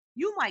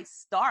you might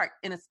start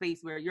in a space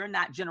where you're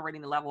not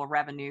generating the level of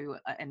revenue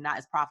and not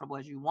as profitable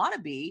as you want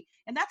to be.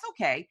 And that's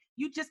okay.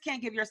 You just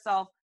can't give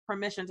yourself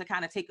permission to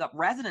kind of take up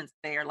residence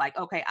there. Like,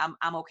 okay,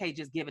 I'm okay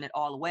just giving it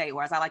all away.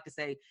 Or as I like to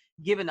say,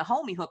 giving the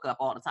homie hookup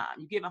all the time.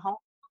 You giving homie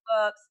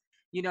hookups,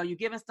 you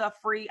giving stuff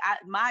free.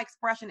 My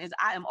expression is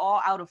I am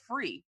all out of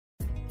free.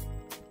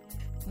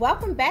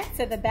 Welcome back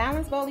to the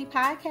Balance Boldly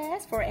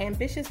podcast for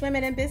ambitious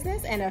women in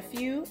business and a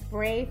few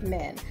brave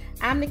men.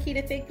 I'm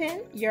Nikita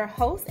Thigpen, your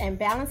host and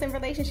balance and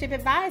relationship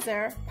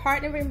advisor,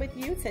 partnering with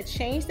you to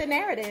change the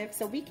narrative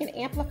so we can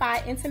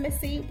amplify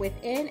intimacy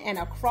within and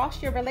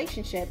across your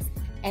relationships,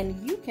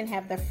 and you can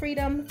have the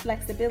freedom,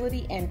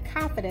 flexibility, and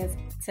confidence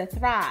to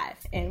thrive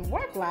in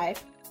work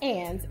life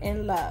and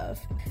in love.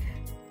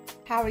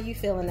 How are you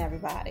feeling,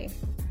 everybody?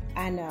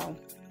 I know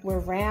we're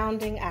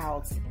rounding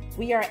out.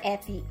 We are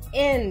at the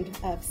end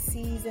of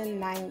season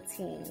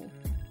 19.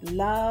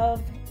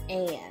 Love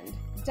and ...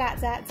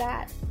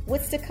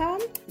 What's to come?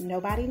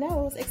 Nobody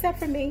knows except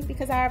for me,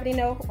 because I already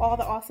know all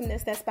the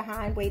awesomeness that's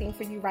behind waiting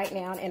for you right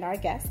now and our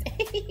guest.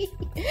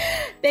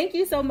 Thank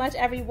you so much,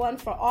 everyone,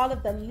 for all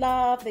of the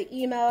love, the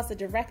emails, the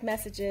direct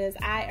messages.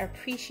 I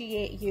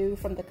appreciate you,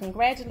 from the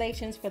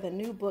congratulations for the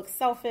new book,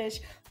 Selfish,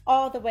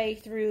 all the way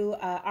through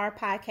our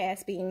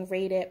podcast being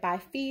rated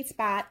by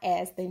FeedSpot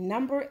as the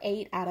number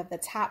 8 out of the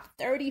top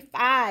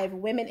 35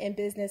 women in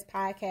business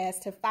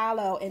podcasts to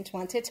follow in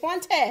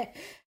 2020.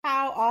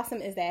 How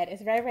awesome is that?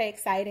 It's very, very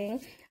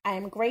exciting. I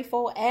am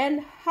grateful and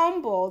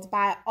humbled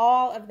by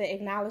all of the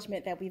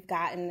acknowledgement that we've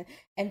gotten,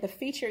 and the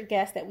featured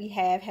guests that we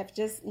have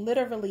just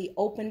literally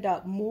opened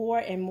up more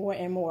and more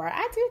and more.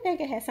 I do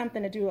think it has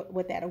something to do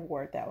with that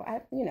award, though.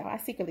 I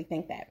secretly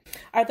think that.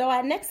 Although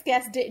our next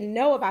guest didn't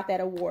know about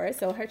that award,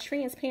 so her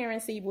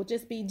transparency will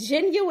just be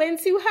genuine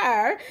to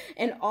her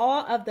and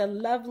all of the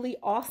lovely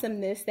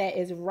awesomeness that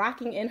is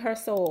rocking in her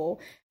soul.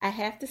 I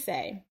have to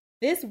say,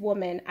 this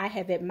woman I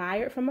have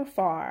admired from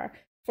afar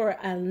for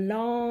a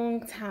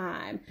long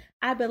time.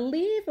 I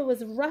believe it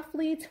was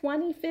roughly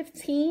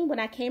 2015 when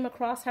I came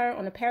across her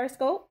on a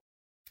Periscope.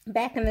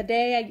 Back in the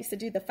day, I used to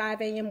do the 5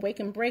 a.m. Wake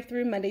and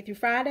Breakthrough Monday through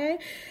Friday.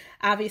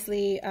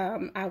 Obviously,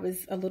 I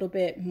was a little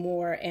bit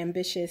more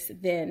ambitious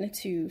then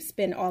to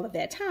spend all of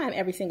that time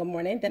every single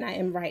morning than I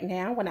am right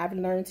now, when I've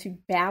learned to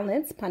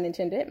balance, pun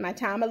intended, my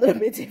time a little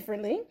bit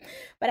differently.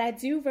 But I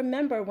do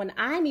remember when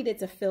I needed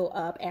to fill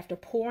up after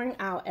pouring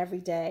out every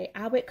day,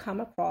 I would come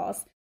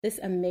across this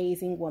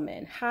amazing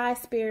woman,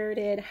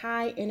 high-spirited,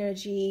 high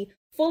energy,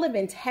 full of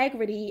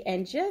integrity,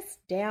 and just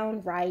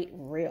downright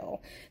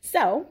real.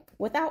 So,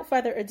 without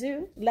further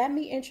ado, let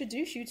me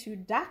introduce you to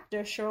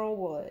Dr. Cheryl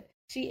Wood.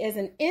 She is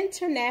an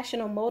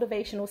international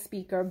motivational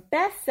speaker,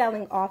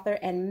 best-selling author,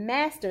 and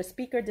master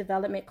speaker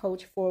development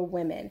coach for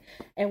women.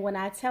 And when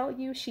I tell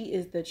you she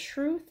is the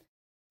truth,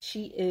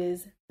 she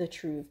is the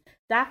truth.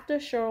 Dr.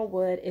 Cheryl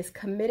Wood is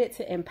committed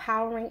to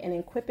empowering and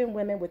equipping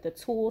women with the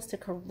tools to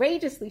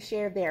courageously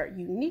share their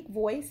unique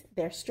voice,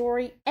 their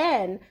story,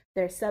 and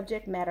their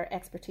subject matter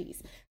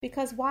expertise.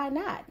 Because why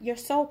not? You're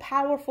so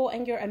powerful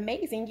and you're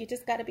amazing. You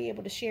just got to be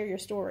able to share your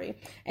story.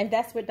 And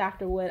that's what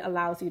Dr. Wood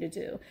allows you to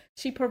do.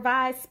 She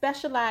provides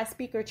specialized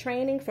speaker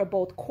training for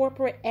both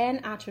corporate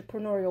and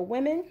entrepreneurial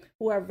women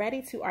who are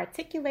ready to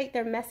articulate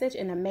their message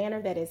in a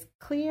manner that is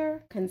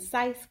clear,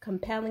 concise,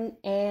 compelling,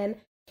 and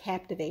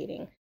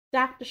captivating.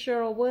 Dr.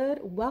 Cheryl Wood,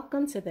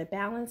 welcome to the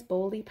Balance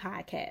Boldly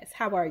podcast.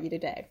 How are you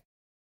today?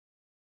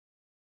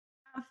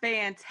 I'm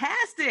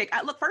fantastic.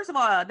 Look, first of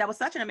all, that was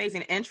such an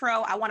amazing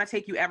intro. I want to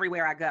take you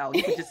everywhere I go.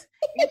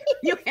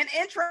 You can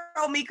intro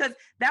me, because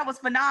that was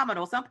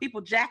phenomenal. Some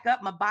people jack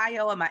up my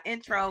bio and my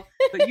intro,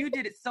 but you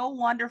did it so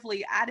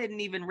wonderfully. I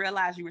didn't even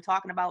realize you were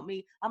talking about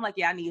me. I'm like,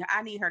 yeah,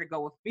 I need her to go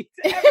with me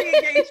to every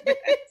engagement.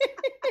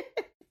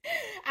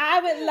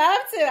 I would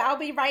love to. I'll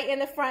be right in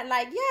the front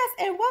like, yes,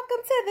 and welcome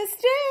to the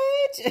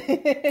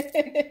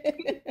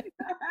stage.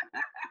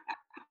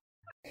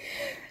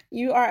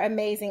 You are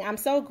amazing. I'm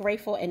so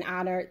grateful and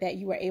honored that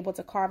you were able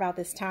to carve out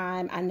this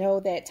time. I know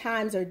that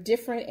times are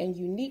different and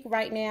unique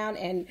right now,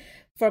 and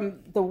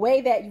from the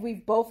way that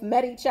we've both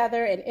met each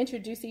other and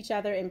introduced each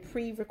other in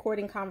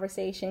pre-recording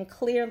conversation,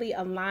 clearly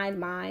aligned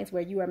minds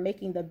where you are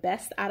making the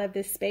best out of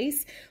this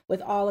space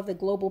with all of the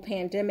global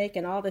pandemic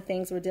and all the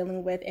things we're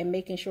dealing with, and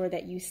making sure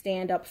that you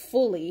stand up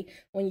fully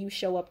when you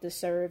show up to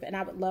serve. And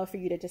I would love for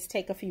you to just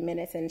take a few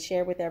minutes and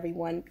share with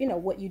everyone,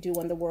 what you do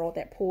in the world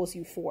that pulls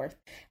you forth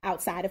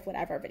outside of what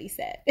I've already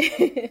said.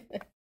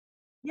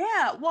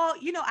 Yeah, well,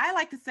 I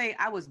like to say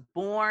I was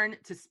born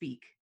to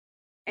speak.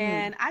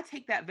 And I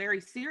take that very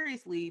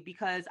seriously,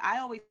 because I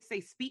always say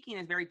speaking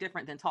is very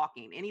different than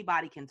talking.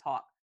 Anybody can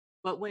talk.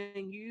 But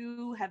when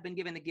you have been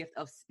given the gift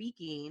of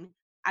speaking,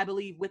 I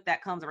believe with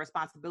that comes a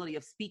responsibility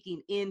of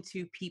speaking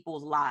into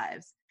people's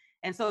lives.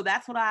 And so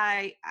that's what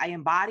I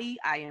embody.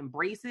 I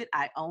embrace it.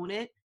 I own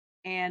it.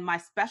 And my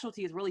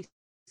specialty is really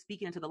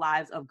speaking into the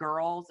lives of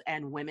girls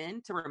and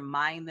women to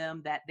remind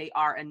them that they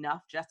are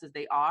enough just as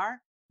they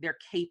are. They're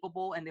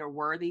capable and they're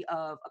worthy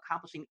of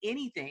accomplishing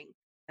anything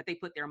that they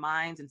put their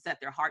minds and set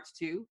their hearts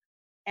to.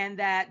 and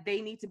that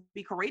they need to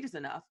be courageous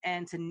enough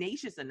and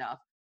tenacious enough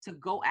to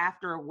go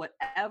after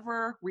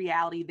whatever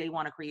reality they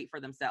want to create for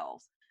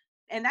themselves.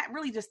 And that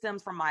really just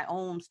stems from my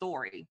own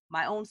story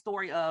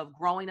of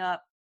growing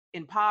up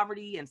in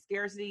poverty and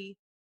scarcity,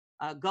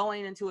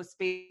 going into a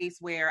space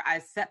where I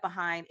sat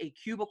behind a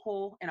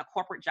cubicle in a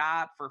corporate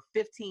job for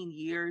 15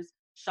 years,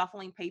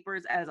 shuffling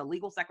papers as a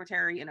legal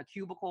secretary in a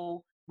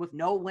cubicle with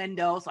no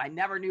window. So I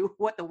never knew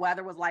what the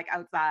weather was like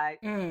outside.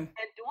 Mm. And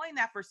doing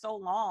that for so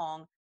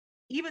long,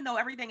 even though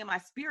everything in my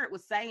spirit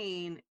was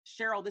saying,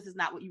 Cheryl, this is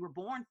not what you were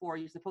born for.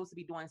 You're supposed to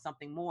be doing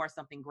something more,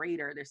 something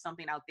greater. There's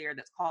something out there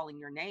that's calling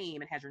your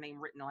name and has your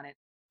name written on it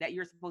that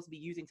you're supposed to be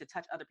using to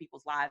touch other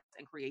people's lives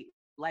and create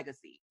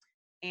legacy.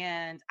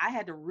 And I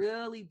had to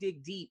really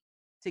dig deep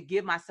to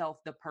give myself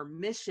the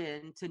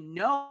permission to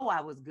know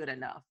I was good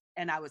enough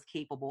and I was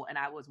capable and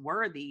I was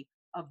worthy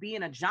of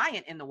being a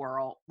giant in the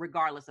world,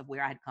 regardless of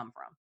where I had come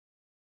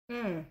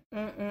from.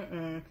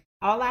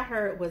 All I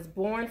heard was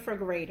born for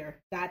greater, ...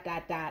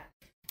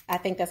 I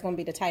think that's going to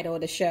be the title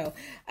of the show.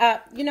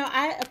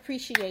 I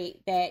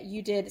appreciate that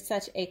you did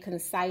such a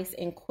concise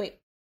and quick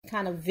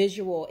kind of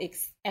visual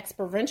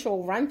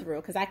experiential run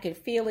through, because I could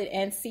feel it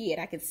and see it.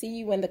 I could see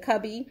you in the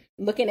cubby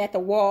looking at the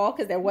wall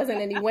because there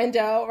wasn't any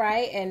window,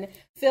 right? And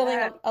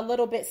feeling a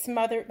little bit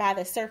smothered by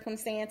the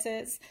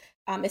circumstances.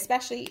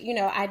 Especially,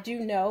 I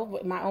do know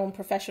with my own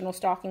professional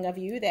stalking of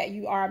you that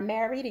you are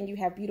married and you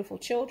have beautiful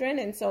children.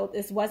 And so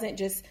this wasn't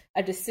just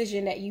a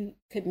decision that you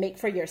could make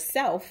for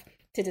yourself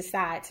to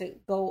decide to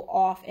go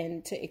off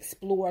and to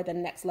explore the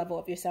next level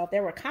of yourself.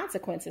 There were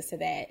consequences to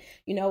that.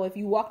 If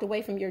you walked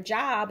away from your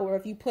job, or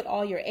if you put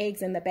all your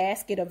eggs in the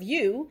basket of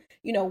you,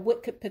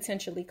 what could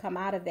potentially come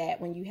out of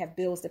that when you have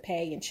bills to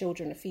pay and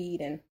children to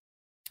feed and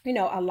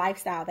a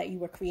lifestyle that you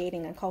were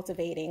creating and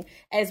cultivating,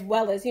 as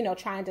well as,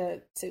 trying to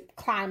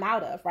climb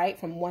out of, right,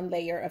 from one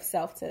layer of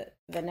self to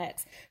the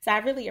next. So I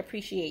really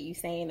appreciate you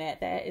saying that.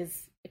 That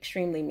is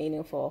extremely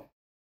meaningful.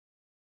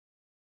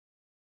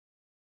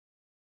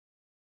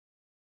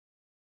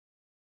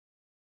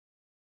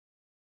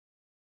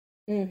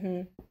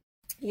 Mm-hmm.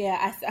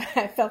 Yeah,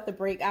 I felt the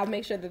break. I'll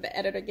make sure that the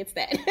editor gets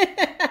that.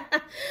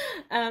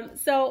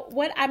 So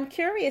what I'm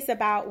curious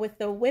about with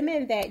the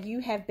women that you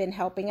have been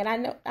helping,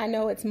 and I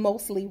know it's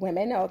mostly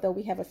women, although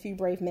we have a few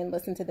brave men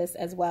listen to this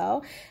as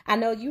well. I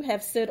know you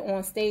have stood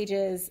on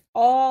stages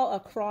all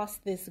across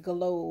this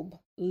globe,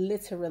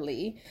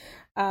 literally,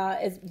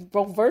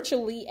 both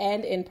virtually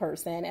and in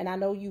person. And I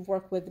know you've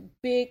worked with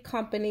big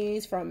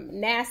companies from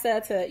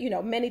NASA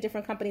to, many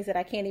different companies that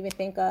I can't even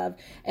think of,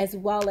 as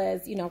well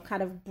as,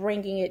 kind of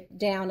bringing it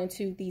down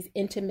into these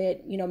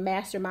intimate,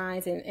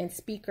 masterminds and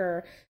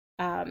speaker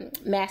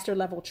master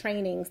level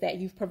trainings that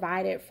you've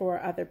provided for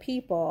other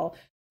people.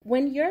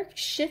 When you're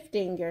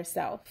shifting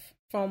yourself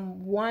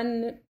from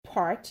one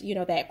part,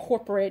 that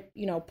corporate,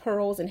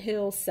 pearls and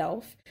hills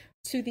self,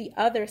 to the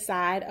other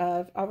side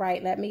of, all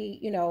right, let me,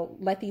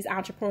 let these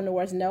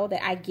entrepreneurs know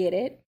that I get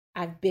it.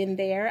 I've been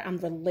there. I'm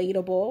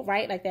relatable,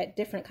 right? Like that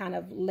different kind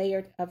of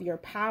layer of your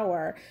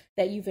power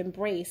that you've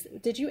embraced.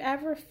 Did you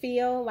ever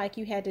feel like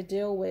you had to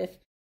deal with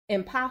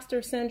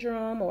imposter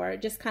syndrome, or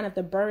just kind of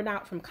the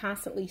burnout from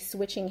constantly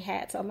switching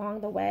hats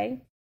along the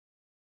way?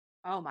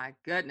 Oh my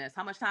goodness.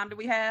 How much time do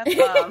we have?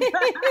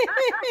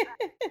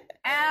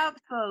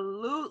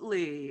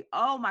 Absolutely.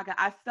 Oh my God.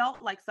 I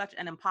felt like such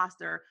an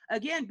imposter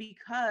again,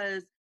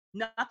 because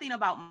nothing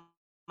about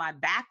my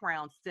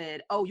background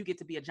said, oh, you get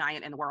to be a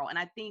giant in the world. And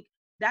I think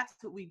that's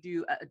what we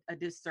do a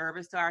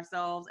disservice to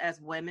ourselves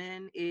as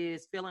women,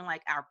 is feeling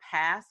like our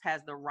past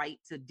has the right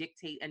to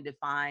dictate and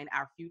define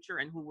our future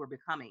and who we're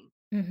becoming.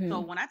 Mm-hmm. So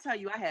when I tell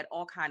you I had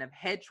all kind of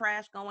head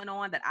trash going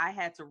on that I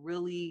had to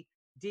really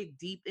dig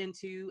deep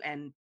into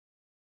and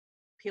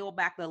peel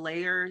back the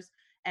layers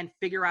and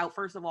figure out,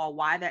 first of all,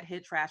 why that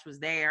head trash was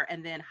there.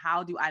 And then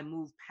how do I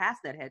move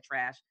past that head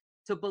trash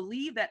to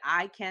believe that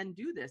I can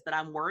do this, that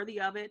I'm worthy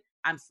of it.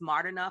 I'm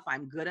smart enough.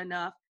 I'm good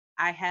enough.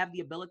 I have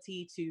the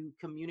ability to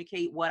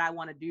communicate what I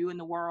want to do in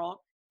the world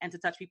and to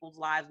touch people's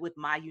lives with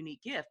my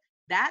unique gift.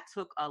 That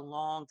took a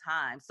long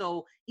time.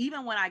 So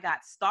even when I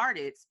got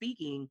started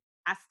speaking,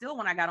 I still,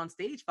 when I got on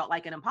stage, felt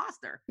like an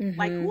imposter. Mm-hmm.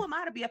 Like, who am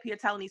I to be up here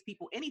telling these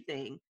people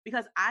anything?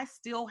 Because I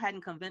still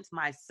hadn't convinced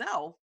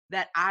myself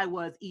that I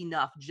was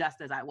enough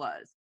just as I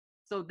was.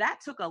 So that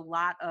took a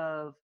lot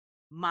of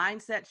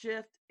mindset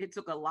shift. It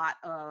took a lot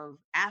of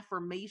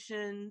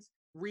affirmations,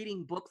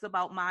 reading books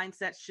about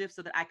mindset shifts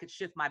so that I could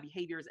shift my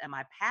behaviors and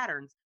my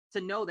patterns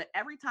to know that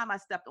every time I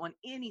stepped on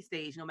any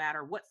stage, no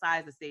matter what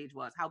size the stage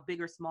was, how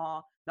big or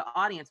small the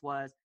audience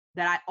was,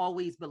 that I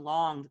always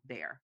belonged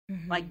there.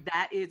 Mm-hmm. Like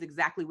that is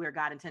exactly where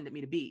God intended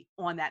me to be,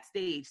 on that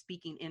stage,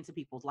 speaking into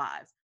people's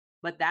lives.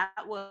 But that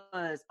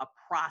was a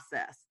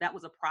process. That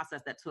was a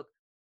process that took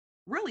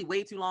really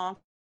way too long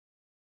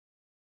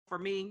for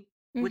me,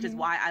 mm-hmm. which is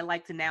why I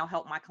like to now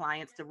help my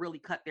clients to really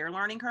cut their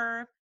learning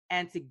curve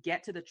and to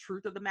get to the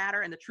truth of the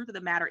matter. And the truth of the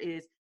matter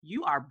is,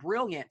 you are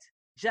brilliant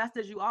just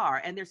as you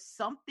are. And there's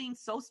something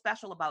so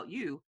special about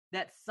you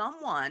that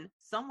someone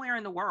somewhere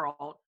in the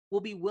world will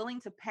be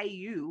willing to pay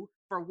you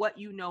for what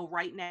you know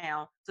right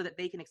now so that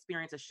they can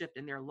experience a shift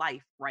in their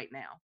life right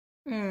now.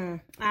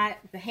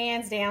 The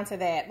hands down to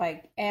that,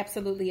 like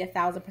absolutely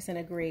 1,000%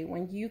 agree.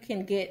 When you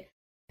can get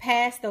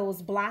past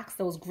those blocks,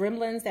 those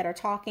gremlins that are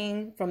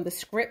talking from the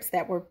scripts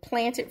that were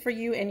planted for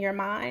you in your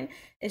mind,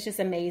 it's just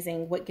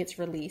amazing what gets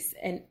released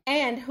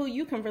and who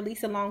you can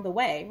release along the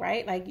way,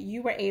 right? Like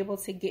you were able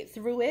to get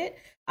through it.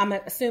 I'm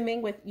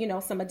assuming with,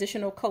 some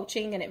additional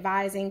coaching and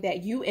advising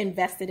that you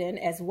invested in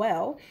as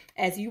well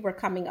as you were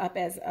coming up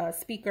as a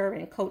speaker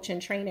and coach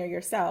and trainer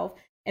yourself.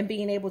 And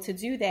being able to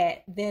do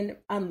that then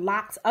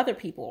unlocks other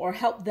people or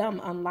help them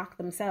unlock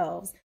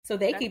themselves so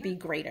they could be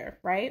greater,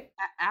 right?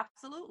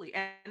 Absolutely.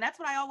 And that's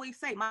what I always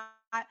say.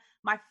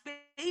 My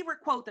favorite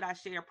quote that I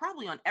share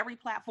probably on every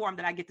platform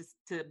that I get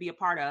to be a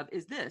part of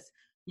is this: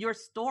 your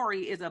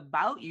story is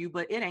about you,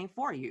 but it ain't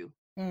for you.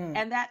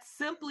 And that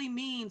simply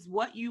means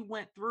what you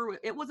went through.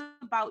 It wasn't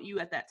about you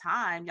at that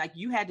time. Like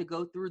you had to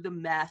go through the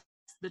mess,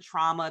 the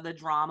trauma, the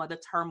drama, the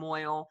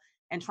turmoil,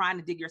 and trying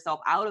to dig yourself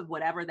out of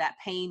whatever that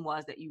pain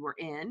was that you were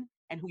in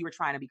and who you were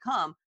trying to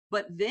become.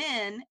 But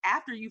then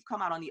after you've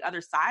come out on the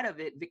other side of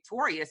it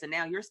victorious and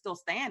now you're still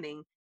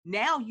standing,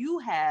 now you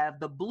have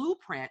the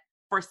blueprint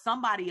for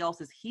somebody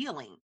else's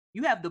healing.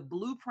 You have the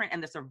blueprint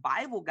and the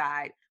survival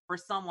guide for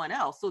someone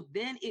else. So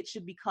then it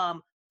should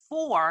become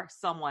for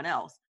someone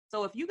else.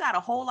 So if you got a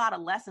whole lot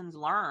of lessons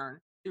learned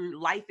through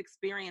life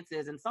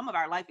experiences, and some of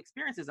our life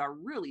experiences are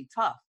really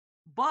tough,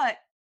 but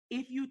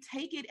if you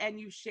take it and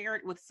you share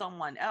it with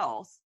someone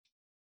else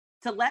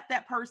to let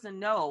that person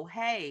know,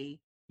 hey,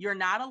 you're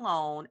not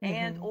alone,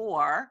 and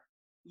or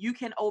you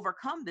can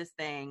overcome this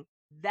thing,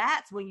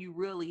 that's when you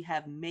really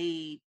have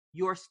made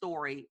your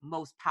story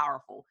most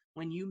powerful,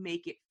 when you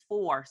make it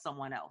for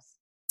someone else.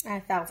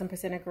 I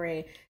 1,000%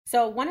 agree.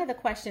 So one of the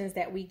questions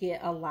that we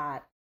get a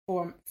lot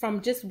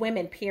from just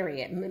women,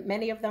 period.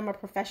 Many of them are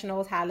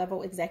professionals,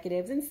 high-level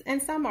executives, and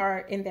some are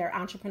in their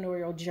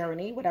entrepreneurial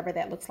journey, whatever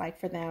that looks like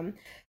for them.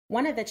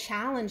 One of the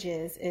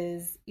challenges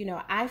is,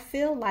 I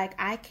feel like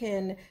I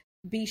can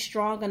be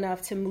strong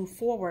enough to move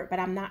forward, but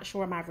I'm not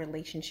sure my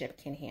relationship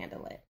can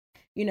handle it.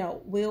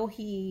 Will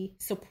he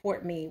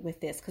support me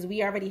with this? Because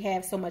we already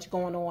have so much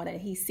going on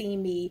and he's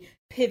seen me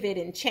pivot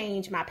and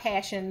change my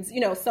passions,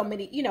 so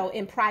many,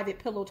 in private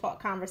pillow talk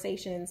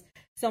conversations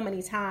so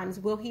many times.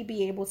 Will he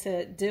be able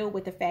to deal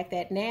with the fact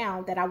that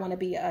now that I want to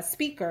be a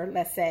speaker,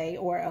 let's say,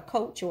 or a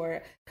coach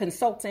or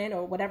consultant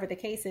or whatever the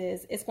case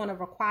is, it's going to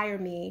require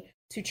me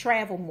to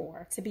travel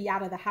more, to be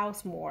out of the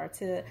house more,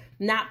 to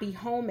not be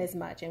home as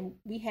much. And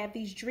we have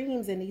these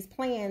dreams and these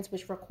plans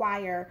which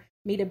require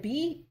me to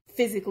be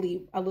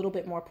physically a little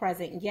bit more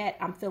present, yet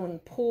I'm feeling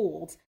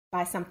pulled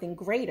by something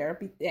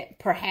greater that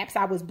perhaps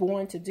I was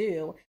born to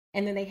do.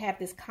 And then they have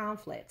this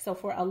conflict. So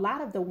for a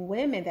lot of the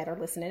women that are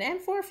listening,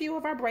 and for a few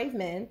of our brave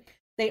men,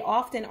 they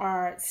often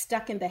are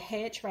stuck in the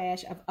head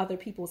trash of other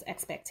people's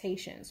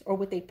expectations or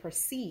what they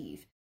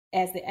perceive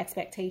as the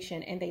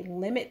expectation, and they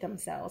limit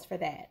themselves for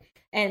that.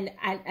 And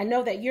I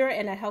know that you're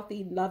in a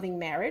healthy, loving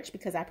marriage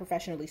because I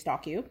professionally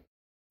stalk you.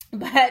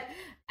 But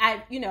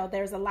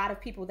there's a lot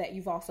of people that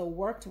you've also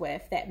worked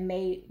with that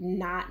may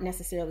not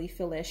necessarily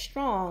feel as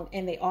strong,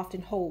 and they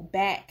often hold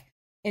back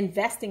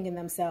investing in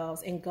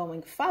themselves and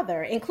going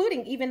further,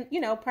 including even,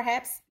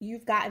 perhaps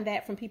you've gotten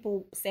that from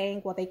people saying,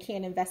 well, they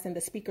can't invest in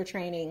the speaker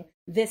training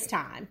this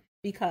time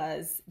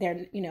because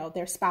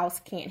their spouse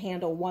can't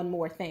handle one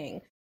more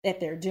thing that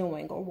they're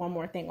doing or one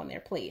more thing on their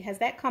plate. Has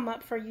that come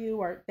up for you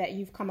or that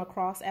you've come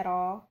across at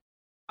all?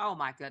 Oh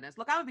my goodness.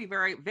 Look, I'm gonna be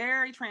very,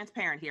 very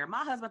transparent here.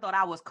 My husband thought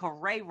I was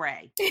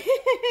cray-ray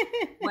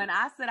when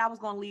I said I was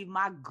going to leave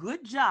my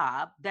good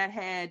job that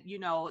had,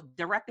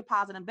 direct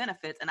deposit and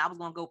benefits, and I was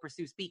going to go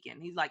pursue speaking.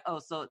 He's like, oh,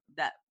 so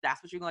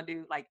that's what you're going to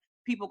do? Like,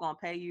 people going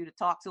to pay you to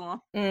talk to them?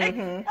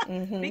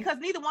 Because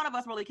neither one of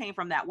us really came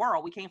from that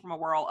world. We came from a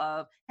world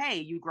of, hey,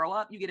 you grow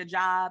up, you get a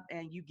job,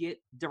 and you get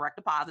direct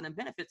deposit and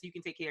benefits. So you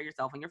can take care of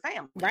yourself and your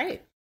family.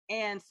 Right.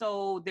 And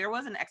so there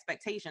was an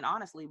expectation,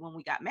 honestly, when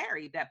we got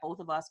married, that both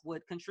of us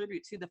would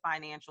contribute to the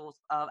financials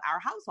of our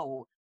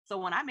household. So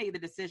when I made the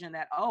decision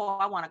that,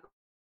 I want to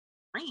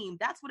dream,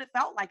 that's what it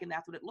felt like and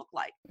that's what it looked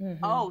like.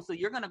 Oh, so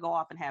you're going to go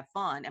off and have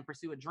fun and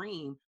pursue a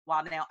dream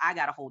while now I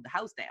got to hold the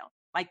house down.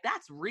 Like,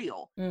 that's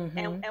real.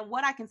 And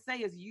what I can say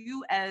is,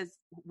 you as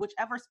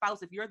whichever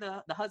spouse, if you're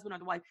the husband or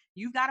the wife,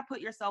 you've got to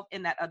put yourself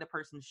in that other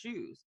person's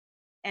shoes.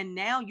 And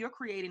now you're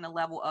creating a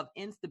level of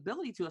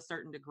instability to a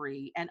certain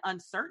degree and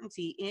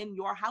uncertainty in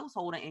your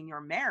household and in your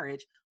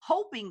marriage,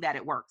 hoping that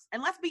it works.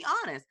 And let's be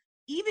honest,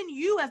 even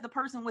you as the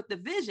person with the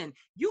vision,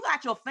 you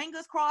got your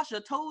fingers crossed,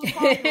 your toes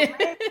crossed, your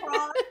legs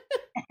crossed,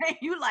 and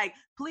you like,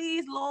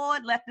 please,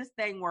 Lord, let this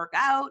thing work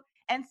out.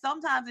 And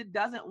sometimes it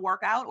doesn't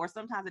work out, or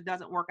sometimes it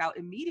doesn't work out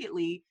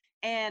immediately.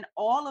 And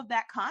all of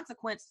that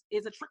consequence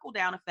is a trickle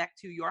down effect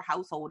to your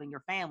household and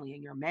your family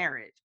and your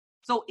marriage.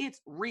 So it's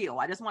real.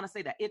 I just want to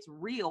say that it's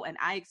real, and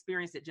I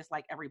experienced it just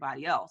like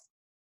everybody else.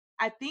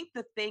 I think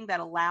the thing that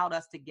allowed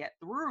us to get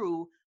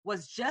through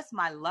was just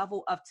my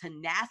level of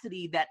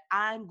tenacity that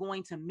I'm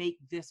going to make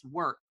this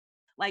work.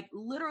 Like,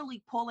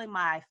 literally pulling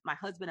my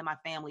husband and my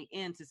family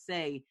in to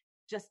say,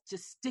 just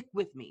stick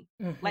with me.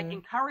 Like Mm-hmm.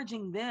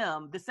 encouraging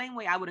them the same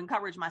way I would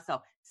encourage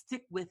myself.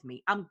 Stick with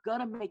me. I'm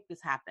gonna make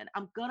this happen.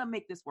 I'm gonna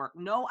make this work.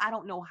 No, I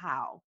don't know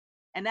how.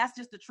 And that's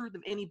just the truth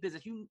of any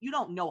business. You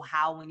don't know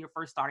how when you're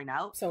first starting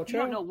out. So You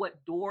don't true. know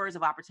what doors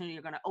of opportunity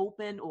you're gonna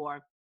open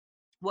or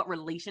what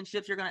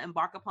relationships you're going to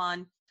embark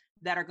upon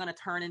that are going to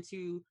turn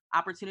into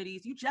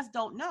opportunities. You just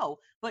don't know,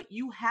 but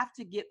you have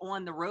to get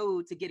on the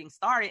road to getting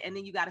started. And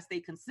then you got to stay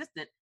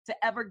consistent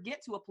to ever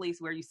get to a place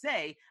where you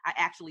say, I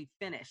actually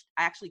finished.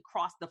 I actually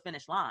crossed the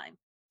finish line.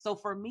 So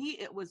for me,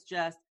 it was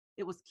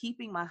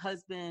keeping my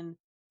husband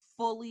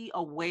fully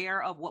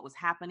aware of what was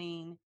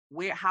happening,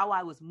 how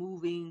I was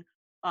moving.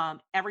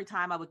 Every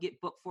time I would get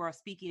booked for a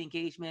speaking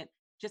engagement,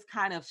 just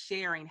kind of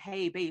sharing,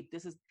 hey, babe,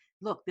 this is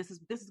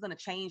going to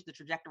change the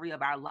trajectory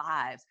of our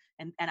lives.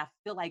 And I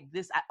feel like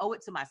I owe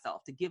it to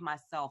myself to give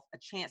myself a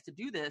chance to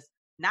do this,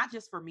 not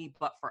just for me,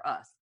 but for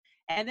us.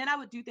 And then I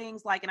would do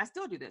things like, and I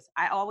still do this,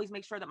 I always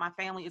make sure that my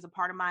family is a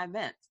part of my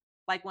events.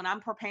 Like when I'm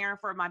preparing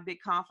for my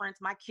big conference,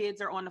 my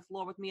kids are on the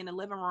floor with me in the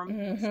living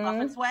room,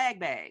 stuffing Mm-hmm. swag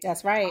bags.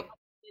 That's My right.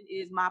 husband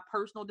is my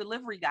personal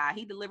delivery guy.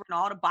 He delivering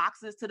all the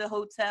boxes to the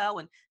hotel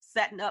and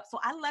setting up. So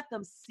I let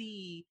them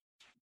see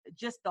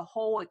just the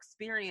whole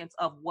experience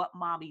of what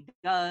mommy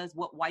does,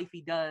 what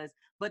wifey does.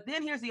 But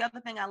then here's the other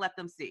thing I let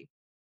them see.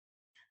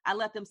 I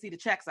let them see the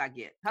checks I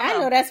get. I know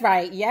Hello. that's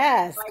right.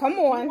 Yes. Like Come if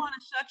you on. want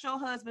to shut your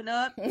husband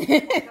up, if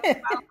you want your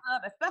spouse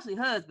up, especially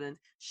husbands,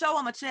 show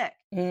them a check.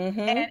 Mm-hmm.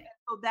 And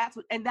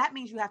so and that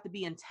means you have to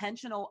be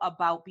intentional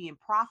about being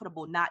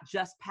profitable, not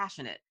just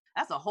passionate.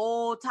 That's a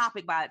whole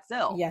topic by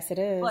itself. Yes, it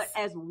But is.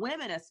 as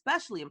women,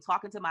 especially, I'm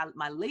talking to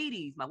my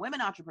ladies, my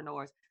women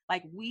entrepreneurs,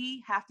 like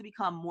we have to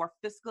become more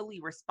fiscally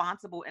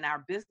responsible in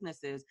our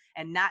businesses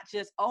and not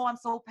just, oh, I'm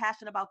so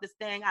passionate about this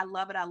thing. I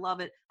love it. I love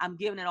it. I'm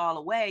giving it all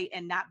away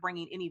and not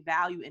bringing any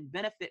value and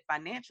benefit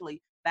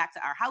financially back to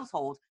our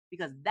households,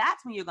 because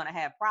that's when you're going to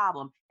have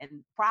problems.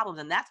 And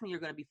that's when you're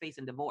going to be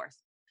facing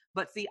divorce.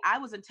 But see, I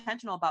was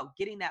intentional about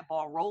getting that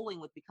ball rolling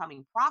with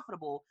becoming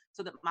profitable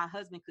so that my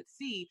husband could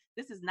see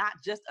this is not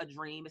just a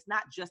dream. It's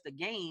not just a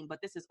game, but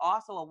this is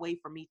also a way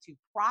for me to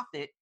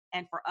profit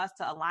and for us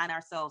to align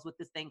ourselves with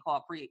this thing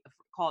called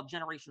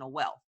generational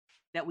wealth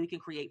that we can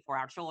create for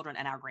our children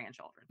and our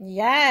grandchildren.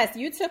 Yes,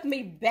 you took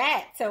me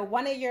back to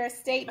one of your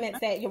statements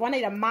that you're one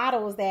of the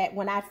models that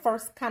when I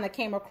first kind of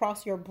came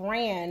across your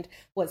brand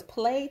was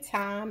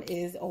playtime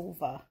is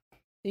over.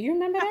 Do you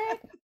remember that?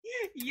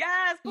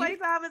 Yes, You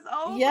playtime is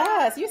over.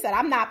 Yes, you said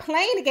I'm not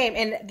playing the game,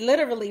 and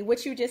literally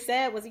what you just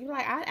said was you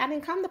like I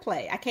didn't come to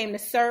play. I came to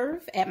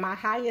serve at my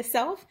highest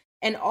self,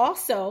 and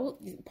also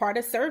part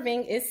of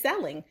serving is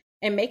selling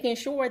and making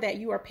sure that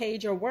you are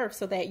paid your worth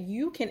so that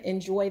you can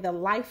enjoy the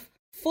life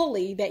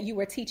fully that you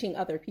were teaching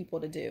other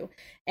people to do,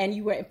 and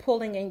you were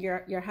pulling in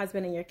your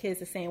husband and your kids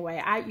the same way.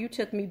 You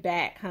took me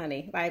back,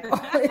 honey, like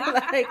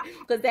like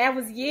because that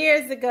was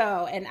years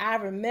ago, and I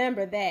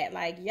remember that.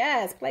 Like,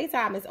 yes,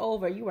 playtime is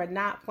over. You are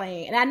not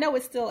playing, and I know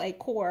it's still a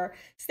core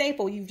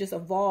staple. You've just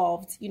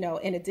evolved,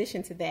 in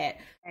addition to that.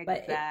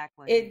 But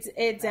Exactly.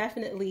 it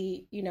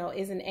definitely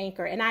is an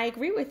anchor, and I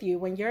agree with you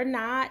when you're in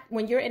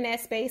that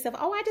space of,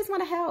 oh, I just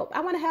want to help.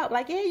 I want to help.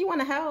 Like, yeah, you want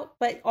to help,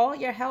 but all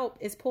your help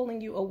is pulling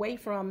you away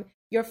from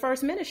your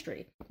first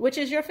ministry, which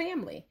is your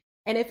family.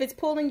 And if it's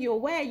pulling you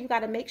away, you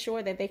got to make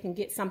sure that they can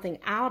get something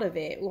out of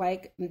it.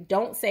 Like,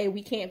 don't say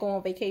we can't go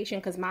on vacation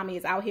because mommy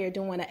is out here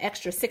doing an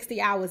extra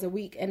 60 hours a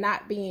week and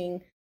not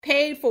being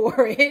paid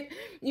for it,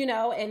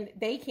 and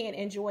they can't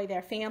enjoy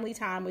their family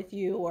time with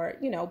you or,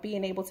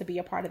 being able to be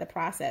a part of the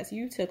process.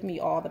 You took me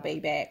all the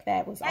way back.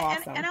 That was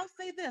awesome. And I'll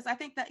say this. I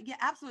think that, yeah,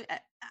 absolutely.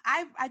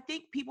 I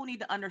think people need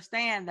to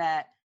understand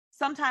that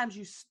sometimes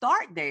you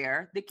start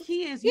there. The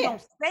key is you Yeah,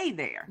 don't stay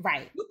there.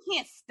 right. You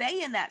can't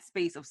stay in that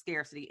space of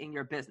scarcity in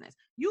your business.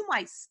 You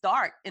might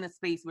start in a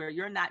space where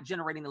you're not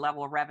generating the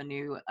level of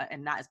revenue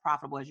and not as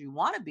profitable as you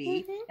want to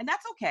be. Mm-hmm. And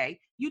that's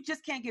okay. You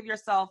just can't give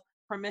yourself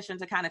permission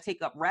to kind of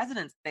take up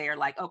residence there.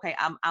 Like, okay,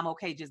 I'm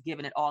okay just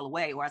giving it all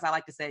away. Or as I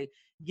like to say,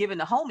 giving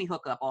the homie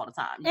hookup all the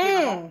time. You're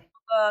giving homie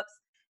hookups,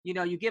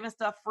 you're giving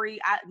stuff free.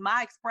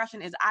 My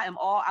expression is I am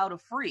all out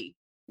of free.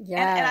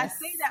 And I Yes.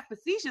 say that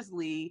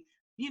facetiously.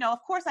 Of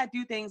course I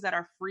do things that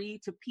are free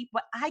to people,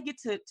 but I get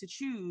to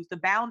choose the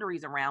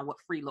boundaries around what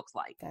free looks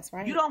like. That's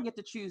right. You don't get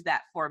to choose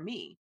that for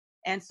me.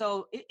 And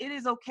so it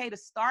is okay to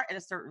start at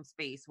a certain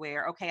space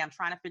where, okay, I'm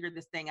trying to figure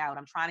this thing out.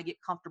 I'm trying to get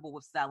comfortable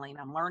with selling.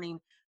 I'm learning,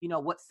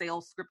 what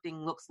sales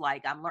scripting looks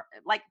like. I'm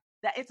like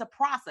that. It's a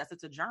process.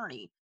 It's a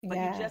journey, but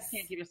you just Yes.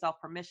 can't give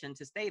yourself permission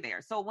to stay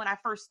there. So when I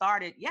first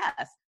started,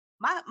 yes,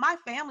 my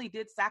family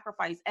did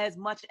sacrifice as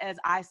much as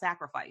I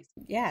sacrificed.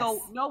 Yes.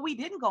 So no, we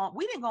didn't go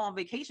on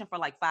vacation for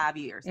like 5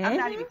 years. I'm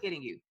not even Mm-hmm.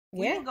 kidding you.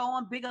 We Yeah. didn't go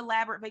on big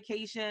elaborate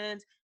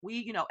vacations.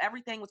 We,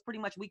 everything was pretty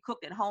much, we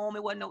cooked at home.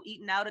 It wasn't no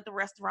eating out at the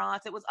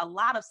restaurants. It was a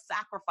lot of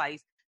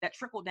sacrifice that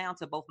trickled down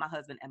to both my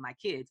husband and my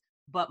kids.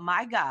 But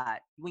my God,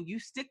 when you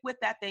stick with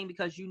that thing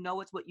because you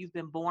know it's what you've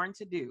been born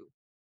to do,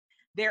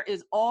 there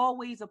is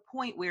always a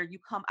point where you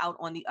come out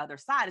on the other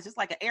side. It's just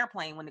like an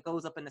airplane when it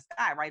goes up in the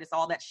sky, right? It's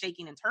all that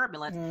shaking and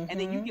turbulence. And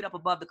then you get up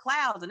above the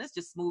clouds and it's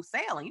just smooth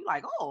sailing. You're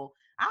like, oh,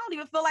 I don't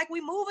even feel like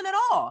we moving at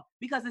all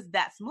because it's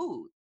that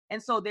smooth.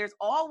 And so there's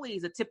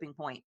always a tipping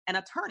point and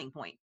a turning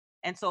point.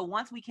 And so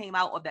once we came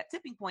out of that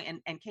tipping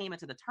point and came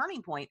into the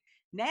turning point,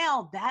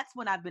 now that's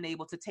when I've been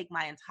able to take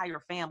my entire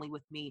family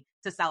with me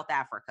to South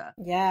Africa,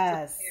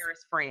 yes, to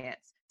Paris,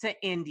 France, to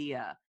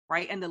India,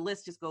 right? And the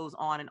list just goes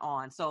on and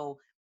on. So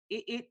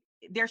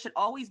there should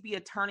always be a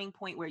turning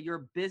point where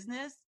your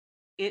business,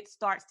 it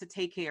starts to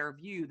take care of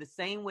you the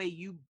same way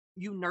you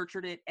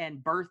nurtured it and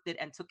birthed it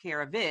and took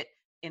care of it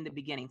in the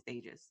beginning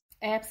stages.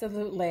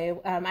 Absolutely.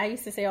 I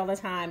used to say all the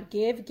time,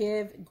 give,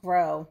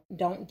 grow.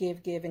 Don't give,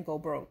 and go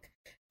broke.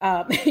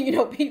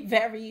 Be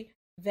very,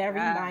 very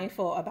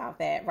mindful about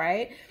that,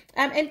 right?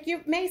 And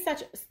you made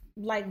such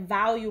like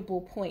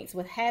valuable points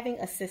with having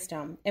a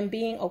system and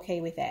being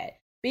okay with that.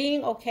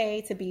 Being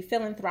okay to be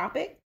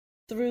philanthropic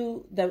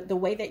through the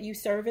way that you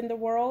serve in the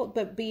world,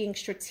 but being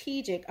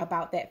strategic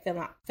about that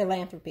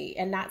philanthropy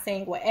and not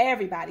saying, well,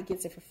 everybody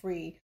gets it for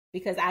free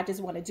because I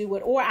just want to do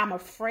it, or I'm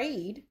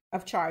afraid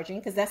of charging,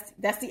 because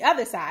that's the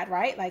other side,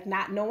 right? Like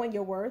not knowing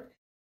your worth,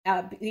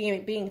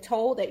 being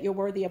told that you're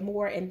worthy of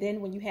more. And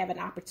then when you have an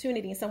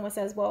opportunity and someone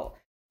says, well,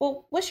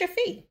 what's your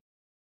fee?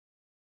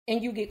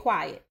 And you get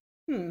quiet.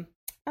 Right.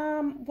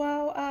 And,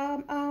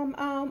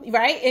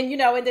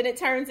 and then it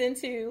turns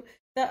into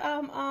the,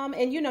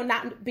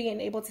 not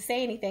being able to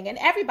say anything. And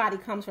everybody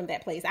comes from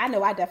that place. I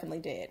know I definitely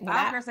did.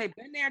 I was going to say,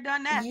 been there,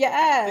 done that.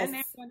 Yes. Been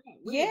there, done that.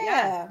 Really,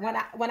 yeah.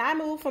 Yes. When I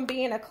moved from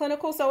being a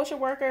clinical social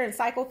worker and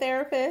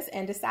psychotherapist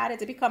and decided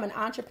to become an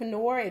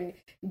entrepreneur and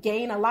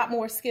gain a lot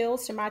more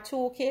skills to my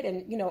toolkit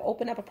and,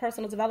 open up a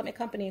personal development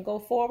company and go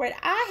forward,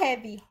 I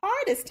had the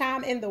hardest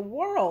time in the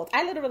world.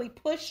 I literally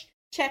pushed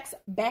checks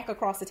back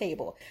across the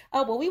table.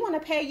 Oh, well, we want to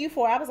pay you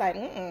for it. I was like,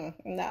 no,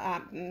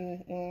 I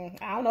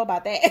don't know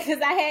about that,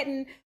 because I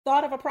hadn't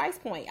thought of a price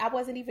point. I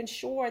wasn't even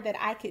sure that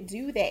I could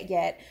do that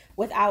yet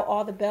without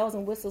all the bells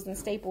and whistles and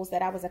staples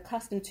that I was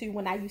accustomed to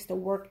when I used to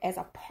work as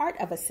a part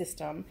of a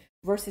system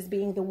versus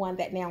being the one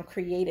that now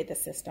created the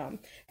system.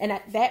 And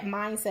that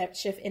mindset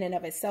shift in and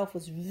of itself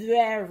was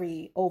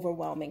very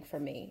overwhelming for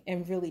me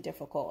and really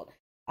difficult.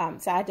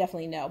 So I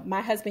definitely know.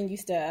 My husband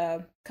used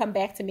to come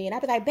back to me and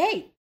I'd be like,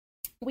 babe,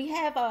 we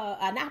have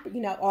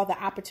all the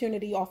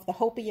opportunity off the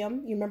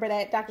hopium. You remember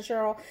that, Dr.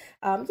 Cheryl?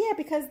 Yeah,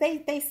 because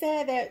they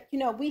said that,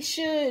 we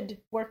should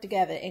work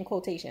together, in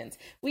quotations.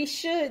 We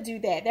should do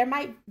that.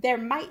 There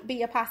might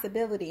be a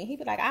possibility. And he'd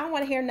be like, I don't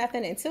want to hear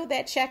nothing until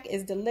that check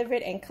is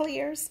delivered and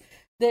clears.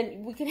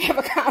 Then we can have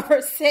a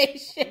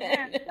conversation.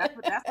 Yeah,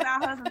 that's what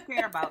our husbands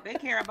care about. They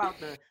care about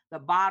the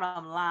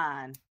bottom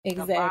line.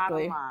 Exactly. The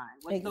bottom line.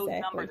 What's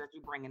those numbers that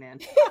you're bringing in?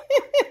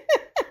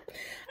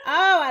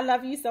 Oh, I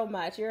love you so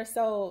much. You're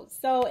so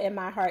in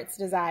my heart's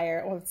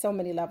desire on so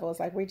many levels.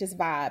 Like we just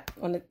vibe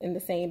in the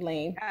same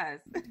lane. Yes.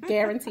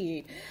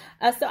 Guaranteed.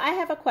 So I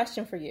have a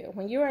question for you.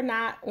 When you are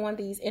not on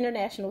these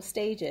international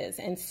stages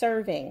and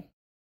serving,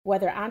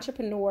 whether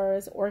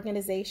entrepreneurs,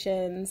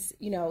 organizations,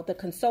 the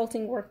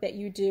consulting work that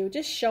you do,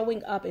 just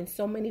showing up in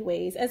so many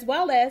ways, as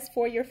well as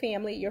for your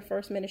family, your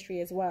first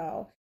ministry as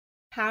well,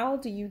 how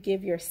do you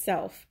give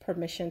yourself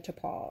permission to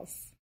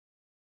pause?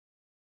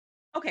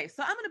 Okay,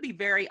 so I'm going to be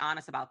very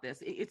honest about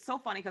this. It's so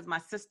funny because my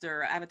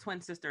sister, I have a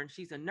twin sister, and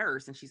she's a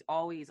nurse, and she's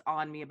always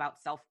on me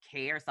about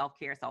self-care.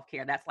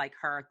 That's like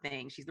her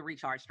thing. She's the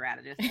recharge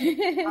strategist.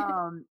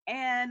 And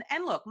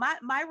look,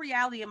 my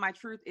reality and my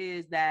truth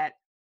is that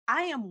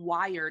I am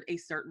wired a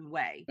certain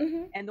way.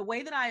 Mm-hmm. And the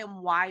way that I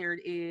am wired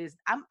is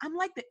I'm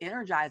like the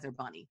Energizer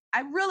Bunny.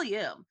 I really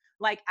am.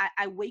 Like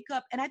I wake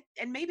up and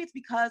maybe it's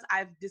because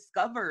I've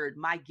discovered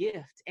my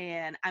gift,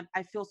 and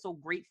I feel so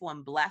grateful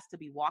and blessed to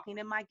be walking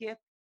in my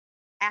gift.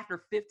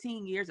 After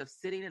 15 years of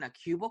sitting in a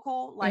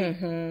cubicle, like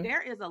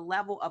there is a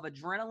level of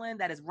adrenaline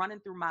that is running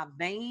through my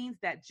veins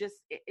that just,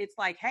 it's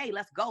like, hey,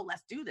 let's go,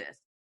 let's do this.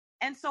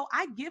 And so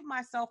I give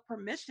myself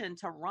permission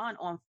to run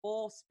on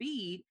full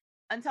speed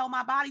until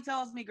my body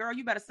tells me, girl,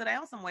 you better sit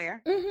down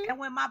somewhere. Mm-hmm. And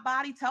when my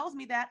body tells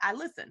me that, I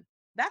listen.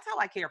 That's how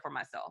I care for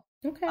myself.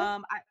 Okay.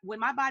 When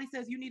my body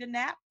says you need a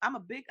nap, I'm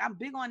big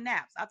on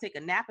naps. I'll take a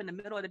nap in the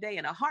middle of the day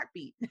in a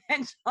heartbeat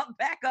and jump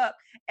back up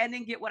and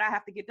then get what I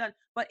have to get done.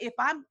 But if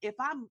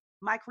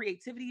my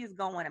creativity is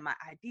going and my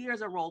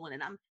ideas are rolling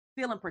and I'm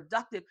feeling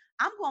productive,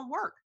 I'm going to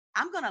work.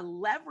 I'm going to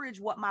leverage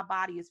what my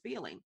body is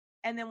feeling.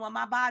 And then when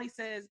my body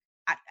says,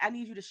 I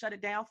need you to shut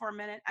it down for a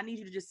minute, I need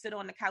you to just sit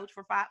on the couch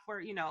for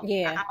an hour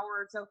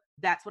or so,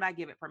 that's what I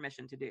give it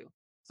permission to do.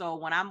 So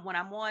when I'm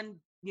on,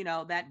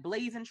 that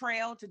blazing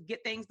trail to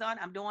get things done,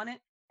 I'm doing it.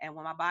 And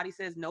when my body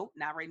says, nope,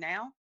 not right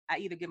now, I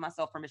either give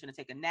myself permission to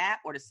take a nap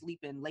or to sleep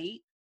in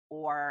late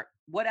or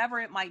whatever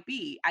it might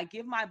be. I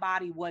give my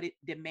body what it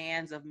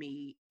demands of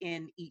me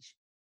in each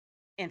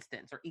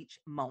instance or each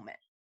moment.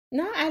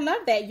 No, I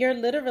love that. You're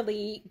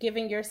literally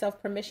giving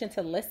yourself permission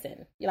to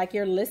listen. Like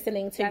you're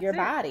listening to your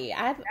body.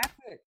 I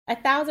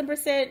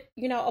 1,000%,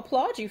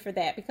 applaud you for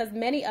that, because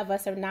many of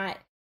us are not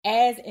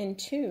as in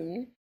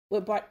tune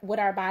what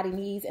our body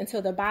needs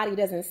until the body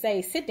doesn't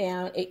say sit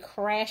down, it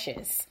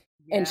crashes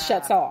and Yeah.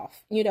 shuts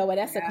off, and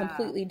that's a Yeah.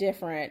 completely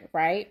different,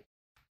 right?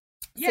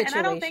 Yeah, and I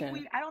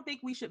Situation. don't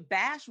think we should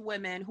bash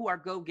women who are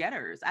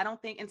go-getters. I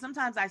don't think, and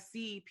sometimes I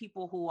see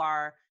people who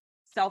are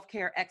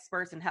self-care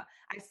experts and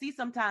I see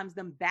sometimes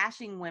them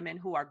bashing women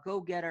who are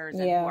go-getters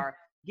and who Yeah. are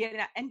getting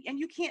out, and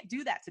you can't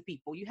do that to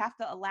people. You have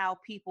to allow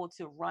people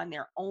to run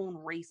their own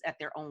race at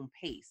their own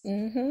pace.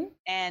 Mm-hmm.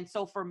 And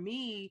so for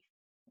me,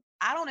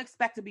 I don't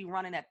expect to be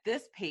running at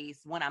this pace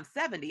when I'm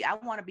 70. I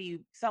want to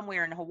be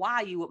somewhere in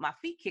Hawaii with my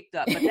feet kicked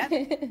up, but that's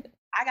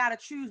I got to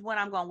choose when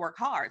I'm going to work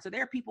hard. So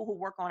there are people who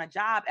work on a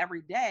job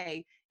every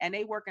day and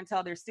they work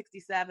until they're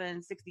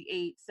 67,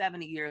 68,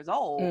 70 years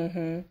old.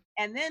 Mm-hmm.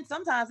 And then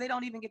sometimes they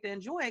don't even get to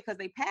enjoy it because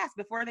they pass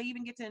before they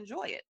even get to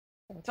enjoy it.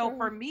 So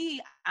for me,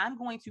 I'm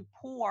going to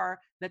pour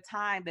the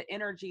time, the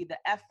energy, the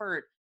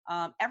effort,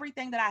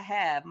 everything that I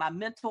have, my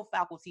mental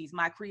faculties,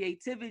 my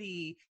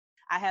creativity.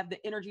 I have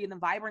the energy and the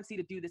vibrancy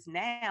to do this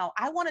now.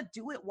 I want to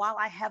do it while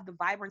I have the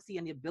vibrancy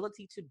and the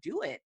ability to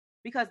do it.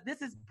 Because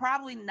this is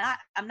probably not,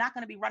 I'm not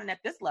going to be running at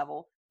this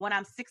level when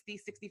I'm 60,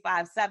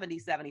 65, 70,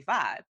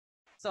 75.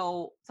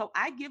 So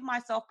I give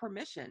myself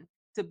permission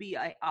to be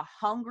a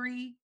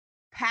hungry,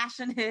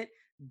 passionate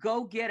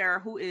go-getter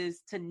who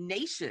is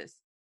tenacious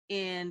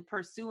in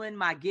pursuing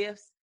my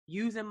gifts,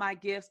 using my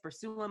gifts,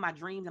 pursuing my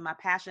dreams and my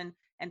passion,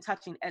 and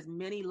touching as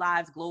many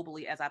lives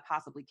globally as I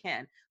possibly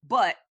can,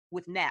 but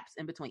with naps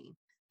in between.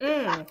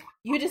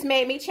 You just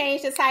made me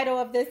change the title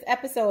of this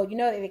episode.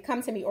 It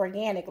comes to me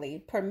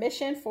organically.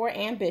 Permission for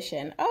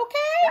Ambition. Okay.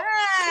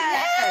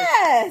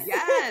 Yes.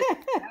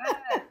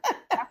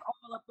 That's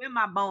all up in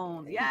my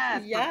bones.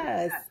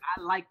 Yes.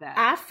 I like that.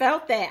 I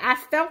felt that. I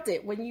felt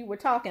it when you were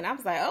talking. I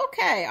was like,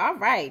 okay, all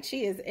right.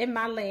 She is in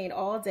my lane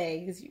all day,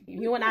 because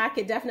you and I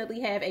could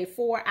definitely have a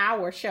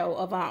 4-hour show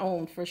of our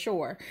own for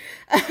sure.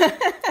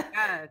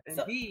 Yes,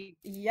 indeed.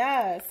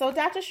 So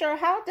Dr. Cheryl,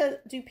 how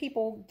do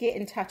people get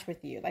in touch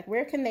with you? Like,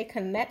 where can they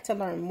connect to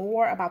learn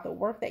more about the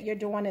work that you're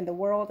doing in the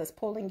world that's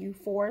pulling you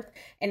forth?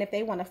 And if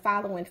they want to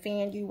follow and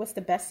fan you, what's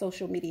the best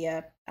social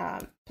media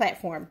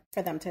platform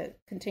for them to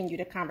continue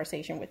the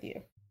conversation with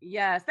you?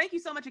 Yes. Thank you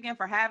so much again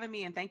for having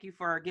me. And thank you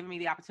for giving me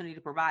the opportunity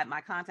to provide my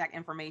contact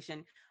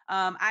information.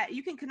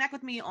 You can connect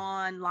with me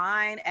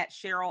online at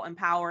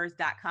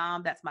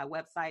CherylEmpowers.com. That's my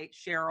website,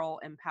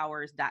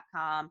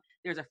 CherylEmpowers.com.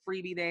 There's a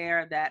freebie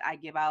there that I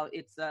give out.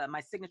 It's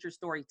my signature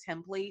story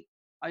template.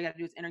 All you got to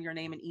do is enter your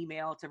name and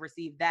email to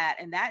receive that.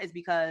 And that is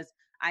because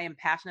I am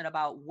passionate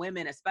about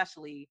women,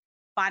 especially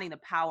finding the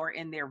power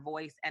in their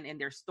voice and in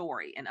their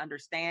story, and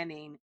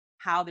understanding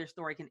how their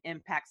story can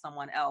impact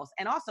someone else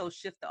and also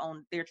shift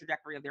their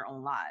trajectory of their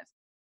own lives.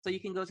 So you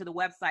can go to the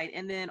website,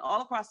 and then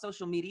all across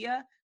social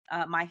media,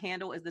 my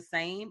handle is the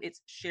same.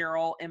 It's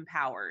Cheryl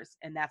Empowers.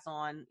 And I'm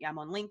on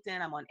LinkedIn,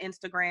 I'm on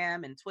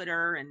Instagram and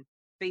Twitter and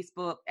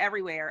Facebook,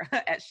 everywhere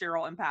at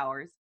Cheryl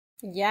Empowers.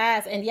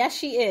 Yes. And yes,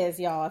 she is,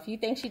 y'all. If you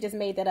think she just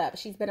made that up,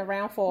 she's been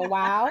around for a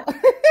while.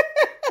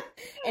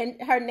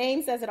 And her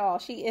name says it all.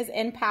 She is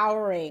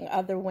empowering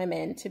other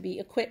women to be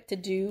equipped to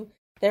do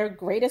their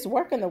greatest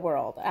work in the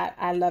world.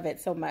 I love it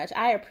so much.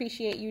 I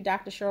appreciate you,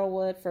 Dr. Cheryl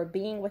Wood, for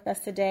being with us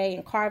today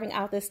and carving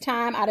out this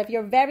time out of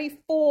your very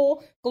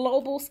full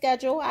global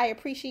schedule. I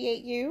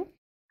appreciate you.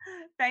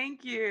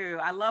 Thank you.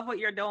 I love what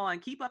you're doing.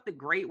 Keep up the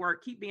great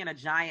work. Keep being a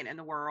giant in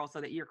the world so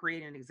that you're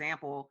creating an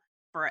example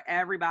for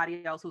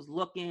everybody else who's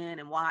looking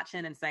and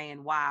watching and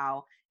saying,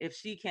 wow, if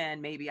she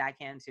can, maybe I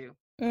can too.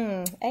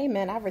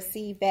 Amen. I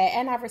received that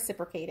and I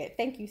reciprocated.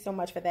 Thank you so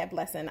much for that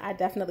blessing. I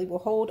definitely will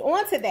hold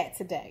on to that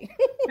today.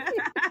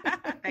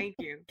 Thank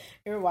you.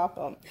 You're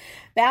welcome.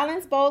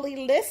 Balance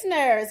Boldly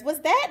listeners, was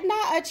that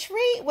not a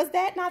treat? Was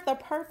that not the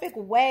perfect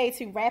way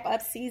to wrap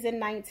up season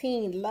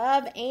 19?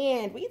 Love,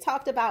 and we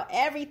talked about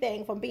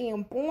everything from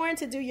being born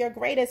to do your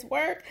greatest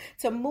work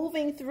to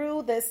moving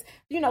through this,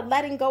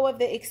 letting go of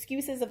the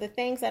excuses of the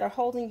things that are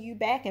holding you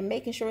back and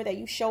making sure that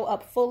you show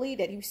up fully,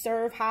 that you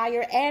serve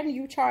higher, and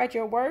you charge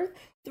your worth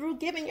through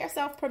giving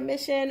yourself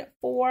permission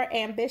for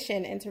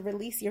ambition and to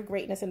release your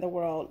greatness in the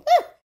world.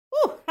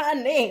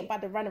 Honey, I'm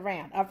about to run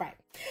around. All right.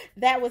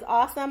 That was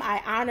awesome.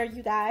 I honor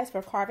you guys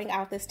for carving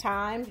out this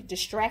time,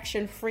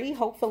 distraction free,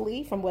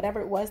 hopefully, from whatever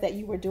it was that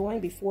you were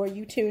doing before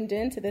you tuned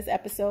in to this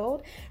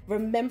episode.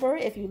 Remember,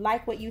 if you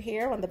like what you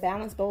hear on the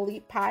Balance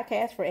Boldly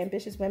podcast for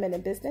ambitious women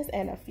in business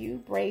and a few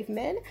brave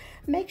men,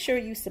 make sure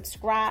you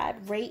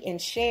subscribe, rate,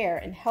 and share,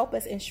 and help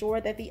us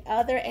ensure that the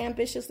other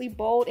ambitiously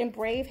bold and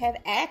brave have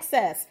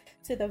access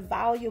to the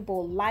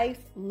valuable life,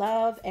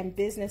 love, and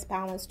business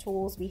balance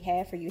tools we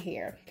have for you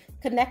here.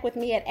 Connect with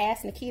me at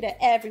Ask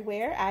Nikita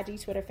everywhere.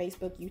 IG, Twitter,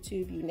 Facebook,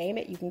 YouTube, you name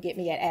it. You can get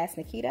me at Ask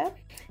Nikita.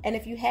 And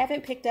if you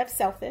haven't picked up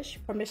Selfish,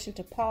 Permission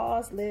to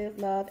Pause, Live,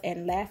 Love,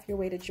 and Laugh Your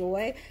Way to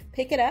Joy,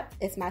 pick it up.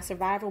 It's my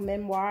survival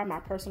memoir, my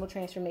personal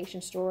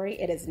transformation story.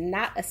 It is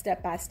not a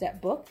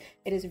step-by-step book.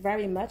 It is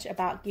very much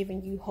about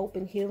giving you hope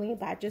and healing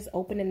by just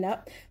opening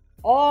up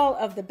all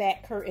of the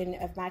back curtain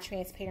of my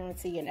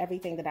transparency and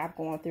everything that I've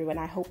gone through. And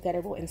I hope that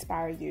it will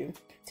inspire you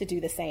to do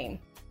the same.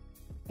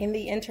 In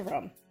the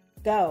interim,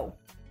 go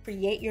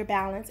Create your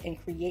balance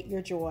and create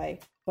your joy,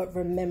 but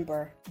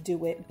remember,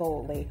 do it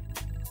boldly.